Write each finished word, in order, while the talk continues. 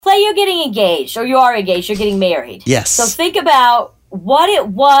you're getting engaged, or you are engaged, you're getting married. Yes. So think about what it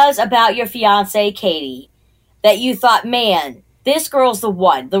was about your fiance, Katie, that you thought, man, this girl's the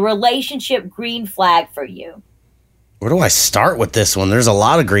one, the relationship green flag for you. Where do I start with this one? There's a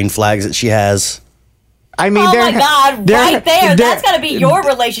lot of green flags that she has. I mean, oh my God, right there. That's got to be your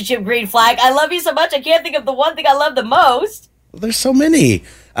relationship green flag. I love you so much, I can't think of the one thing I love the most. There's so many.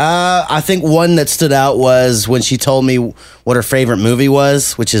 I think one that stood out was when she told me what her favorite movie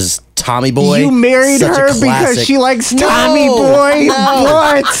was, which is Tommy Boy. You married Such a her classic. because she likes Tommy Boy? No.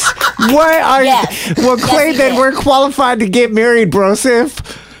 What? What are Yes. Well, Clay, Yes, then he we're qualified to get married,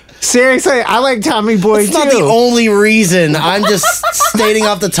 brosif. Seriously, I like Tommy Boy It's too. not the only reason. I'm just stating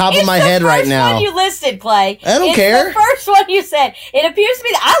off the top of my head right now. It's the first one you listed, Clay. I don't care. It's the first one you said. It appears to me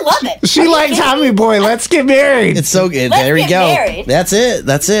that I love it. She likes Tommy Boy. Let's get married. It's so good. Let's There we get go. married. That's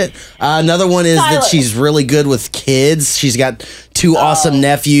it. Another one is Tyler. that she's really good with kids. She's got two awesome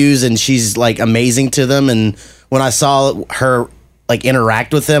nephews, and she's like amazing to them. And when I saw her like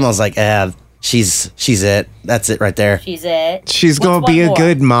interact with them, I was like, she's it. That's it right there. She's it. She's What's going to be one a more?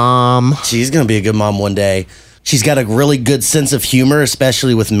 good mom. She's gonna be a good mom one day. She's got a really good sense of humor,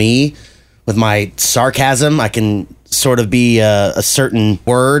 especially with me, with my sarcasm. I can sort of be a certain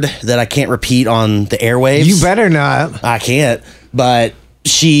word that I can't repeat on the airwaves. You better not. I can't, but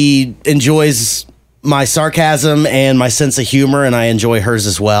she enjoys my sarcasm and my sense of humor, and I enjoy hers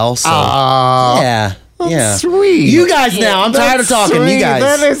as well. So, yeah. Sweet. You guys now. I'm tired of talking. Sweet. You guys.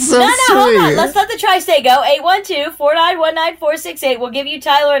 That is so No, hold on. sweet. Let's let the tri-state go. 812-491-9468. We'll give you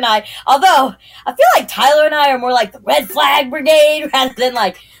Tyler and I. Although, I feel like Tyler and I are more like the red flag brigade rather than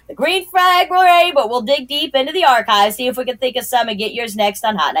like the green flag brigade, but we'll dig deep into the archives, see if we can think of some and get yours next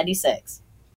on Hot 96.